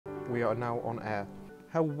We are now on air.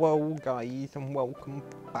 Hello guys and welcome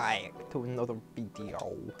back to another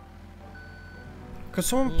video. Could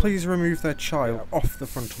someone please remove their child off the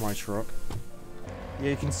front of my truck?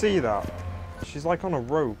 Yeah, you can see that. She's like on a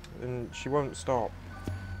rope and she won't stop.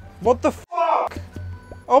 What the fuck?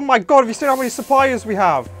 Oh my god, have you seen how many suppliers we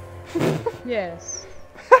have? Yes.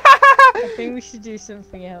 I think we should do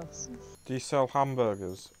something else. Do you sell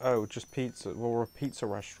hamburgers? Oh, just pizza. Well, we're a pizza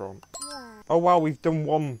restaurant. Oh wow, we've done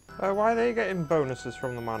one. Oh, why are they getting bonuses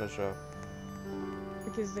from the manager?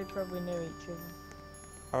 Because they probably know each other.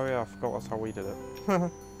 Oh yeah, I forgot that's how we did it.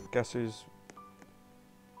 Guess who's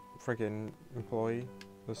friggin' employee?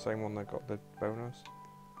 The same one that got the bonus.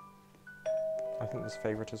 I think there's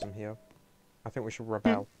favoritism here. I think we should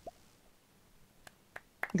rebel.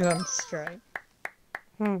 Go on strike.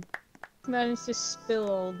 Managed to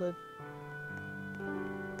spill all the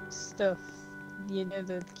stuff. You know,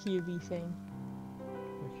 the QB thing.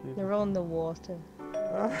 They're all in the water.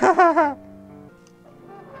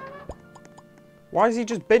 Why has he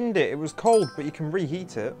just binned it? It was cold, but you can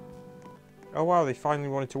reheat it. Oh wow, they finally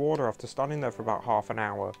wanted to order after standing there for about half an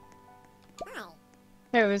hour.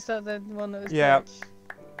 Oh, is that the one that was Yeah. glitched?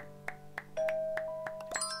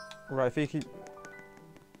 Right, if he keep...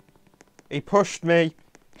 He pushed me!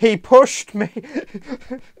 He pushed me!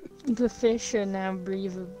 The fish are now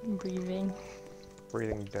breathing.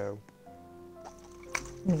 Breathing dough.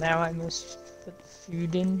 Now I must put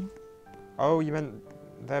food in. Oh, you meant...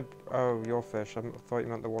 They're... Oh, your fish. I thought you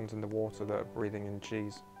meant the ones in the water that are breathing in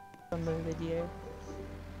cheese. On the video.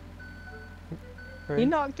 Really? He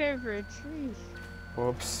knocked over a tree.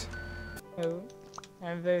 Whoops. Oh,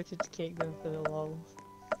 I voted to kick them for the lols.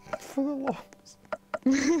 For the lols.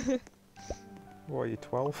 What are you,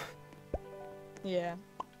 12? Yeah.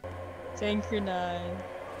 Synchronize.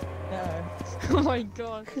 No. Oh my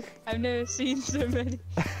god. I've never seen so many.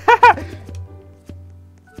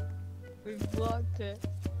 We've blocked it.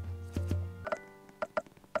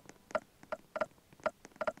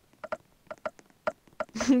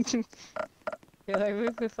 Feel like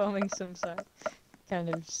we're performing some kind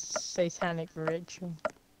of satanic ritual.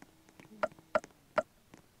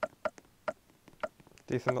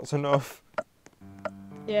 Do you think that's enough?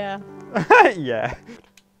 Yeah. Yeah.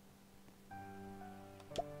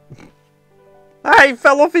 Hey, he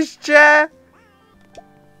fell off his chair!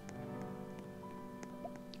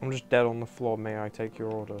 I'm just dead on the floor. May I take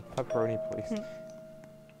your order? Pepperoni, please. Oh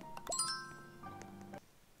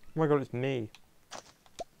my god, it's me.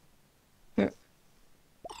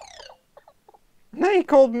 He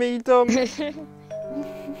called me dumb!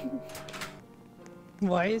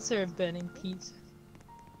 Why is there a burning pizza?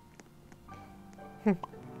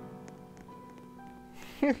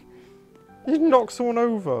 You knocked someone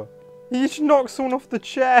over. You just knocked someone off the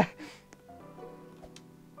chair.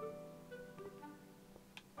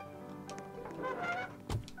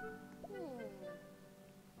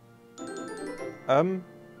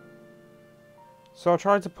 So I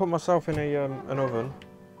tried to put myself in a an oven.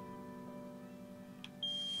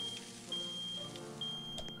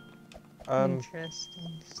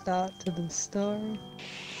 Interesting start to the story.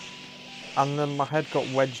 And then my head got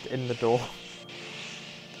wedged in the door.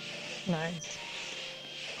 Nice.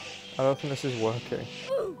 I don't think this is working.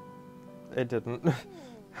 It didn't.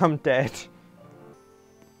 I'm dead.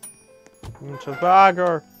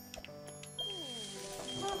 Cheeseburger.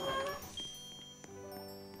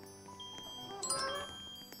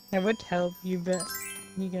 I would help you, but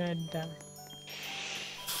you're gonna die.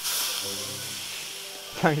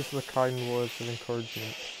 Thanks for the kind words and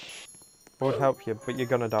encouragement. I would help you, but you're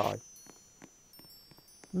gonna die.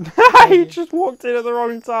 He just walked in at the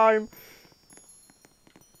wrong time.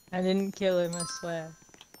 I didn't kill him, I swear.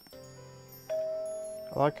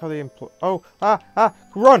 I like how they Oh!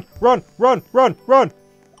 Run! Run! Run! Run! Run!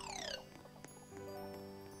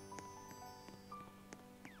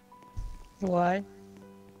 Why?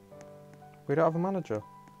 We don't have a manager.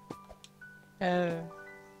 I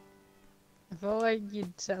felt like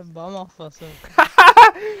you'd set a bomb off or something.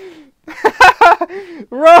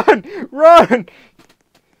 Run! Run!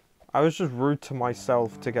 I was just rude to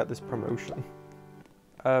myself to get this promotion.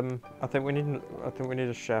 I think we need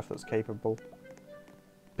a chef that's capable.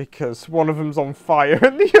 Because one of them's on fire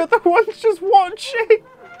and the other one's just watching.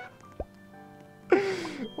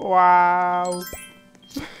 Wow.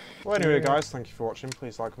 Well, anyway, guys, thank you for watching.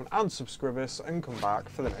 Please like, comment, and subscribe us, and come back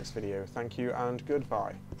for the next video. Thank you, and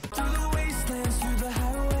goodbye.